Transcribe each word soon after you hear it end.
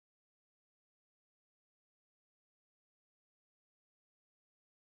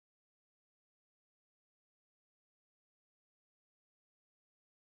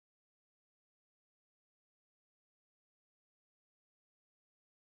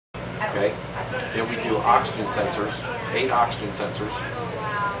Okay. Then we do oxygen sensors, 8 oxygen sensors.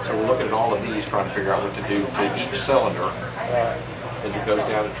 So we're looking at all of these, trying to figure out what to do to each cylinder as it goes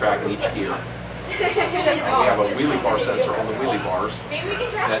down the track in each gear. We have a wheelie bar sensor on the wheelie bars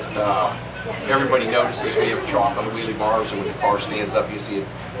that everybody notices. We have chalk on the wheelie bars, and when the car stands up, you see it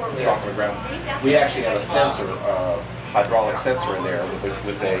chalk on the ground. We actually have a sensor, hydraulic sensor in there with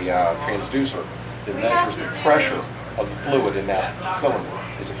a transducer that measures the pressure of the fluid in that cylinder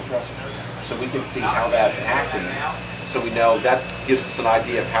as a compressor. So we can see how that's acting. So we know that gives us an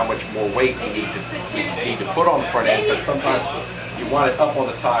idea of how much more weight we need to put on the front end, because sometimes you want it up on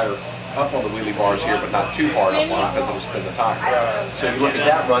the tire, up on the wheelie bars here, but not too hard up on it because it'll spin the tire. So you look at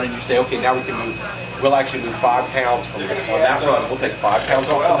that run and you say, okay, now we can move, we'll actually move 5 pounds from on that run. We'll take 5 pounds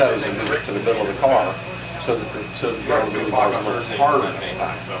off the nose and move it to the middle of the car so that the wheelie bars are a little harder this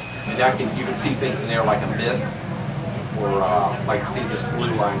time. And now you can see things in there like a miss, or like see this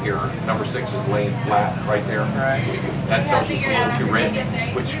blue line here, number 6 is laying flat right there. That tells you it's a little too rich,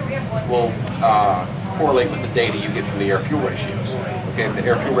 which will correlate with the data you get from the air-fuel ratios. Okay, if the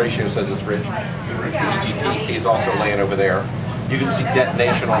air-fuel ratio says it's rich, the EGT is also laying over there. You can see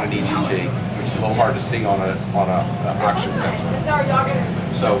detonation on an EGT, which is a little hard to see on an oxygen sensor.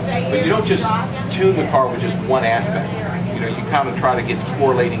 So, but you don't just tune the car with just one aspect. You know, you kind of try to get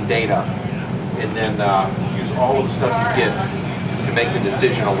correlating data, and then use all of the stuff you get to make the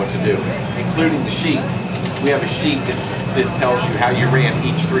decision on what to do, including the sheet. We have a sheet that tells you how you ran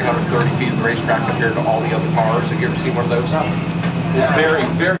each 330 feet of the racetrack compared to all the other cars. Have you ever seen one of those? It's very,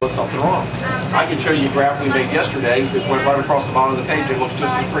 something wrong. I can show you a graph we made yesterday that went right across the bottom of the page. It looks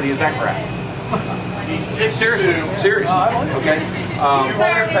just as pretty as that graph. Seriously, serious. Okay.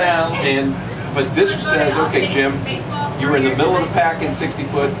 But this says, okay, Jim, you were in the middle of the pack in 60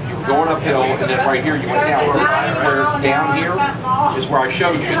 foot. You were going uphill, and then right here you went down. This is where it's down here. Is where I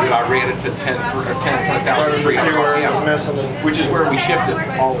showed you that I ran it to 10,300 RPM, which is where we shifted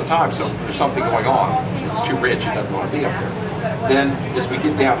all the time. So there's something going on. It's too rich. It doesn't want to be up there. Then, as we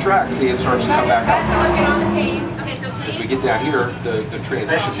get down track, see, it starts to come back up. As we get down here, the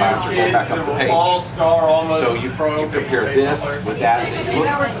transition times are going back up the page. So you compare this with that, and look,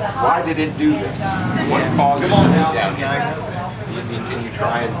 why did it do this? What caused it to do that? And you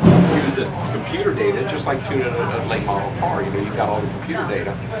try and use the computer data, just like tuning a late model car. You know, you've got all the computer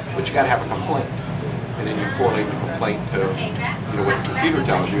data, but you got to have a complaint. And then you correlate the complaint to, you know, what the computer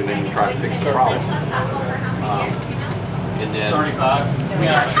tells you, and then you try to fix the problem. And then we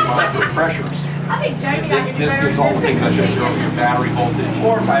actually monitor pressures. This gives all the things I showed you earlier: battery voltage,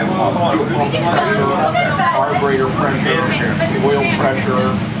 fuel pump pressure, carburetor pressure, oil pressure,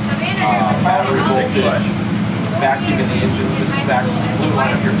 battery voltage, vacuum in the engine. This is vacuum. The blue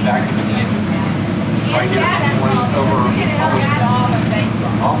line up here is vacuum in the engine. Right here, it's 20 over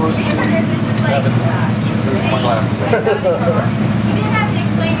almost 27. There's my glasses.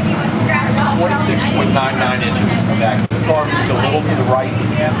 26.99 inches of vacuum. The car moved a little to the right,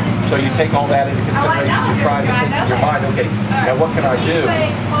 so you take all that into consideration. You're trying to think in your mind, okay, now what can I do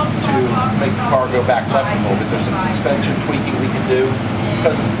to make the car go back left a little bit? There's some suspension tweaking we can do,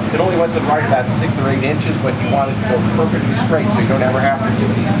 because it only went to the right about 6 or 8 inches, but you want it to go perfectly straight, so you don't ever have to give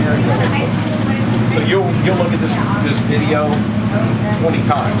any steering wheel input. So you'll look at this video 20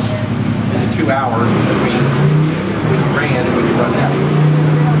 times in the 2 hours between when you ran and when you run next.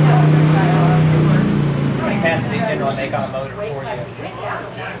 Will make on a motor for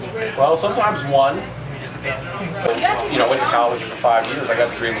you? Well, sometimes one. So, you know, I went to college for 5 years. I got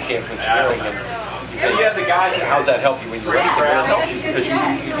a degree in mechanical engineering, and you have the guys. How's that help you when you're racing? Well, it helps you because you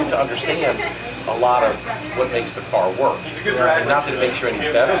get to understand a lot of what makes the car work. And not that it makes you any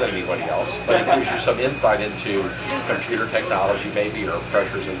better than anybody else, but it gives you some insight into computer technology, maybe, or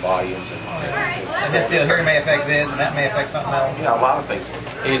pressures and volumes. And this deal here may affect this, and that may affect something else. Yeah, a lot of things.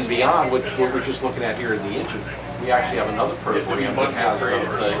 And beyond what we're just looking at here in the engine, we actually have another program that has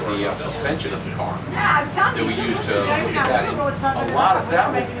the suspension of the car that we use to look at that. And a lot of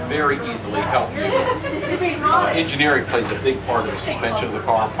that will very easily help you. Engineering plays a big part of the suspension of the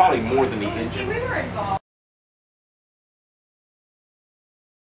car, probably more than the engine.